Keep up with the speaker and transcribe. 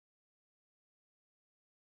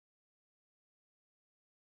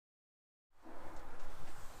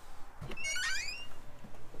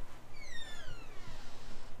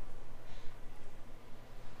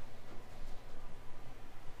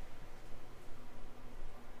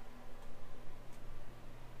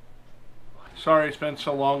Sorry it's been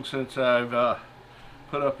so long since I've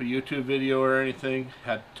put up a YouTube video or anything.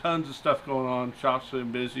 Had tons of stuff going on. Shop's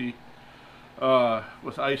been busy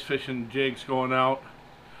with ice fishing jigs going out.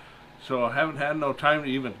 So I haven't had no time to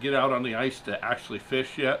even get out on the ice to actually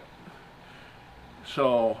fish yet.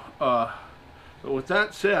 So, but with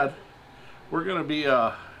that said, we're going to be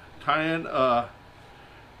tying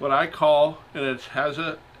what I call, and it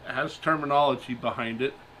has terminology behind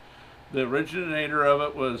it. The originator of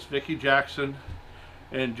it was Vicki Jackson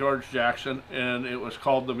and George Jackson, and it was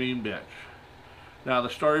called the Mean Bitch. Now the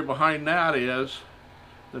story behind that is,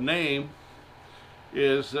 the name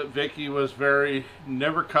is that Vicki was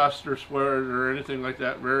never cussed or sweared or anything like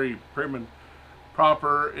that, very prim and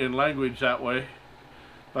proper in language that way.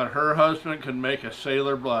 But her husband could make a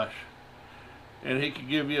sailor blush, and he could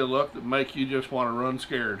give you a look that make you just want to run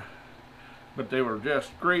scared. But they were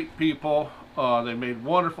just great people. They made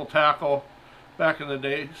wonderful tackle back in the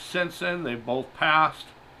day. Since then, they both passed,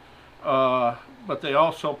 but they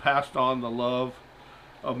also passed on the love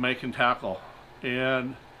of making tackle.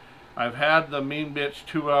 And I've had the Mean Bitch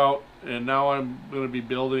 2 out, and now I'm going to be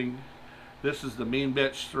building. This is the Mean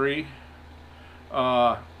Bitch 3.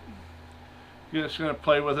 Just going to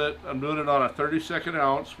play with it. I'm doing it on a 32nd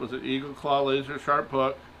ounce with an Eagle Claw laser sharp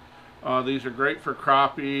hook. These are great for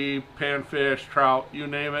crappie, panfish, trout, you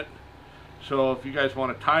name it. So if you guys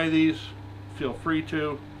want to tie these, feel free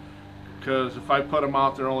to, because if I put them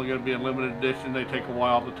out, they're only going to be in limited edition. They take a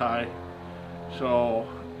while to tie, so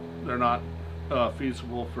they're not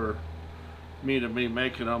feasible for me to be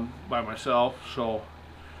making them by myself. So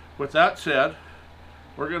with that said,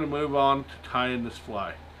 we're going to move on to tying this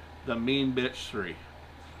fly, the Mean Bitch 3.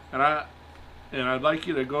 And I'd like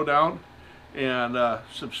you to go down and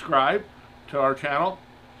subscribe to our channel.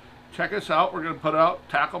 Check us out. We're going to put out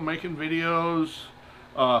tackle making videos,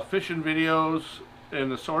 fishing videos, and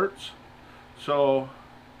the sorts. So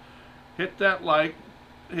hit that like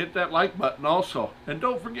button also, and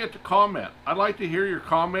don't forget to comment. I'd like to hear your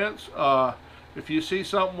comments. If you see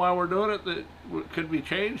something while we're doing it that could be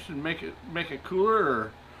changed and make it cooler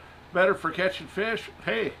or better for catching fish,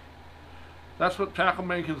 hey, that's what tackle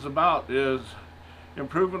making is about, is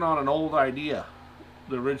improving on an old idea,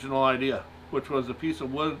 the original idea, which was a piece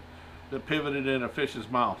of wood that pivoted in a fish's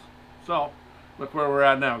mouth. So look where we're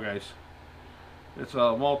at now, guys. It's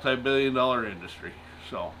a multi-billion-dollar industry.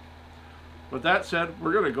 So with that said,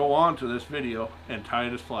 we're going to go on to this video and tie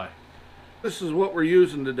this fly. This is what we're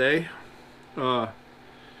using today.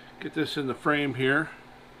 Get this in the frame here.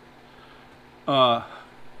 A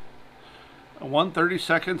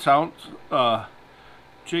 1/32 ounce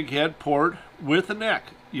jig head poured with a neck.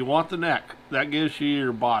 You want the neck. That gives you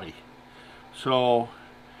your body. So,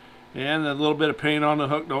 and a little bit of paint on the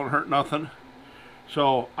hook don't hurt nothing.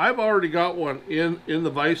 So I've already got one in the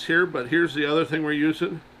vise here, but here's the other thing we're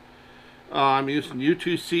using. I'm using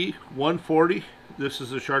U2C 140. This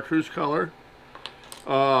is the chartreuse color.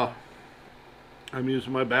 I'm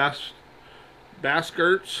using my bass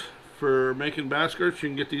skirts for making bass skirts. You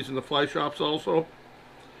can get these in the fly shops also.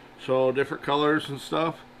 So different colors and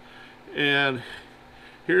stuff. And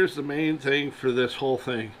here's the main thing for this whole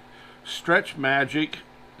thing. Stretch Magic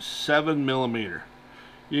 7mm.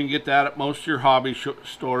 You can get that at most of your hobby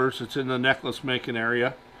stores. It's in the necklace making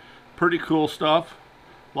area. Pretty cool stuff.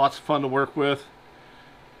 Lots of fun to work with.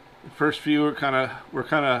 The first few were kind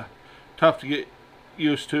of tough to get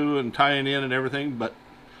used to and tying in and everything, but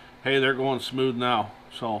hey, they're going smooth now.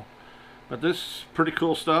 So, but this is pretty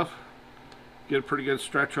cool stuff. Get a pretty good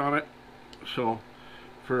stretch on it, so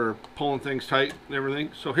for pulling things tight and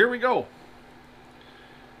everything. So here we go.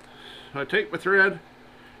 I take my thread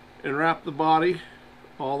and wrap the body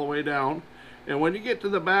all the way down, and when you get to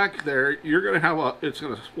the back there, you're going to have it's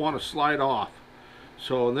going to want to slide off.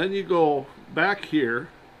 So and then you go back here,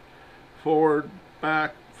 forward,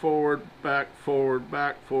 back, forward, back, forward,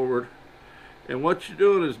 back, forward, and what you're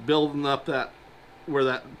doing is building up that where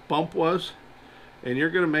that bump was, and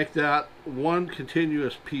you're going to make that one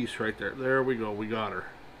continuous piece right there. There we go. We got her.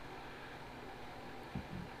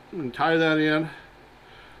 And tie that in.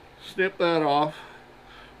 Snip that off.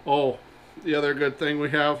 Oh, the other good thing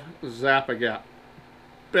we have is Zap-A-Gap.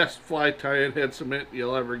 Best fly tie-in head cement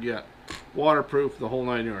you'll ever get. Waterproof, the whole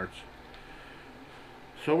 9 yards.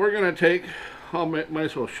 So we're going to take, I might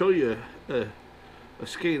as well show you a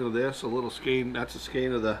skein of this, a little skein. That's a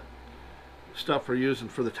skein of the stuff we're using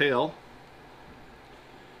for the tail.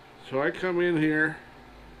 So I come in here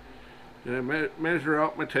and I measure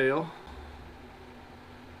out my tail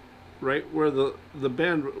right where the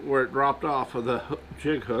bend where it dropped off of the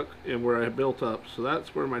jig hook and where I built up. So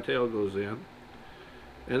that's where my tail goes in.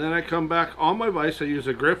 And then I come back on my vise. I use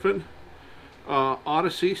a Griffin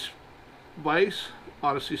Odyssey vise,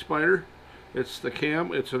 Odyssey spider. It's the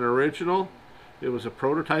cam. It's an original. It was a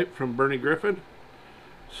prototype from Bernie Griffin.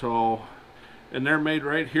 So, and they're made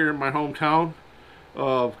right here in my hometown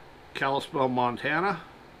of Kalispell, Montana.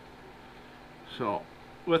 So,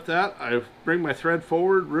 with that, I bring my thread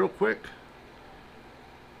forward real quick.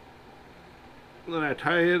 Then I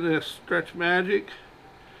tie in this Stretch Magic.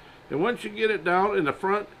 And once you get it down in the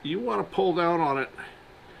front, you want to pull down on it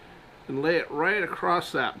and lay it right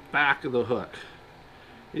across that back of the hook.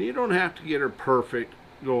 And you don't have to get her perfect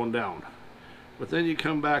going down. But then you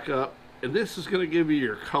come back up, and this is going to give you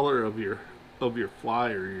your color of your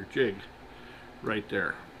fly or your jig right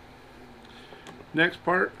there. Next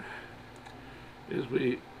part is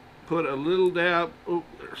we put a little dab. Oh,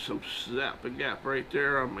 there's some Zap and Gap right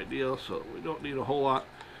there on my deal, so we don't need a whole lot.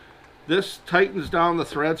 This tightens down the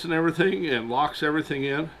threads and everything and locks everything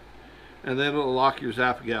in, and then it'll lock your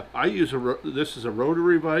Zap and Gap. I use this is a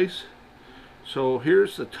rotary vise. So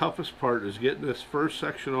here's the toughest part, is getting this first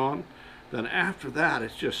section on. Then after that,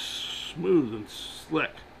 it's just smooth and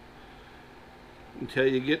slick until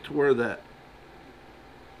you get to where that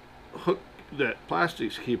hook, that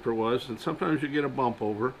plastics keeper was, and sometimes you get a bump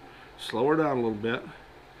over. Slow her down a little bit.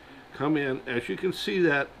 Come in. As you can see,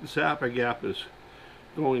 that Zap and Gap is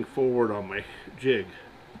going forward on my jig.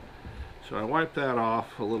 So I wipe that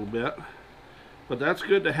off a little bit, but that's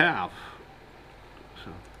good to have.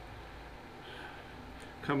 So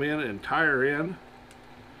come in and tie her in,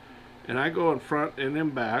 and I go in front and then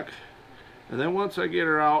back, and then once I get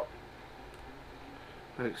her out,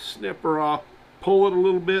 I snip her off, pull it a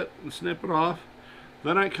little bit and snip it off.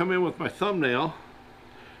 Then I come in with my thumbnail,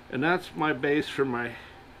 and that's my base for my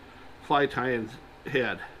fly tying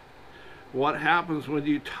head. What happens when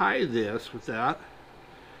you tie this with that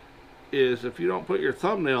is, if you don't put your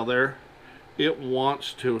thumbnail there, it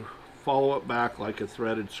wants to follow it back like a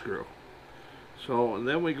threaded screw. So, and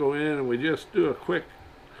then we go in and we just do a quick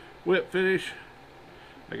whip finish.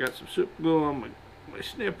 I got some super glue on my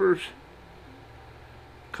snippers.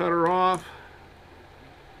 Cut her off.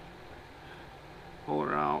 Pull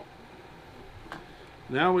her out.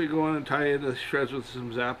 Now we go in and tie in the shreds with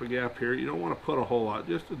some Zap and Gap here. You don't want to put a whole lot,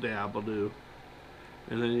 just a dab will do.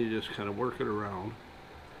 And then you just kind of work it around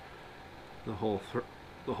the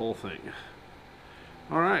whole thing.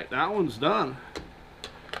 All right, that one's done.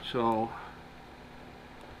 So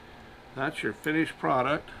that's your finished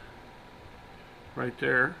product right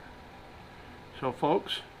there. So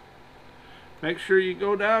folks, make sure you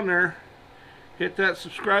go down there, hit that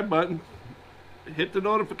subscribe button, hit the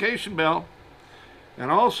notification bell, and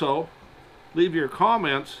also leave your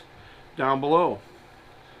comments down below.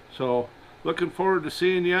 So looking forward to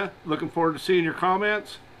seeing you, looking forward to seeing your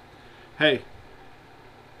comments. Hey,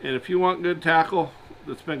 and if you want good tackle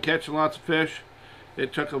that's been catching lots of fish,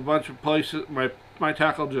 it took a bunch of places, my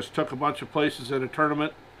tackle just took a bunch of places in a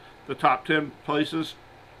tournament, the top 10 places,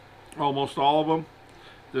 almost all of them,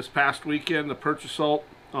 this past weekend, the Perch Assault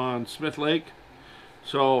on Smith Lake.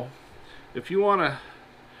 So if you want to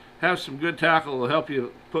have some good tackle to help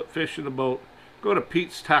you put fish in the boat, go to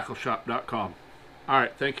PetesTackleShop.com.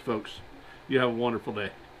 Alright, thank you folks. You have a wonderful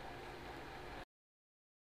day.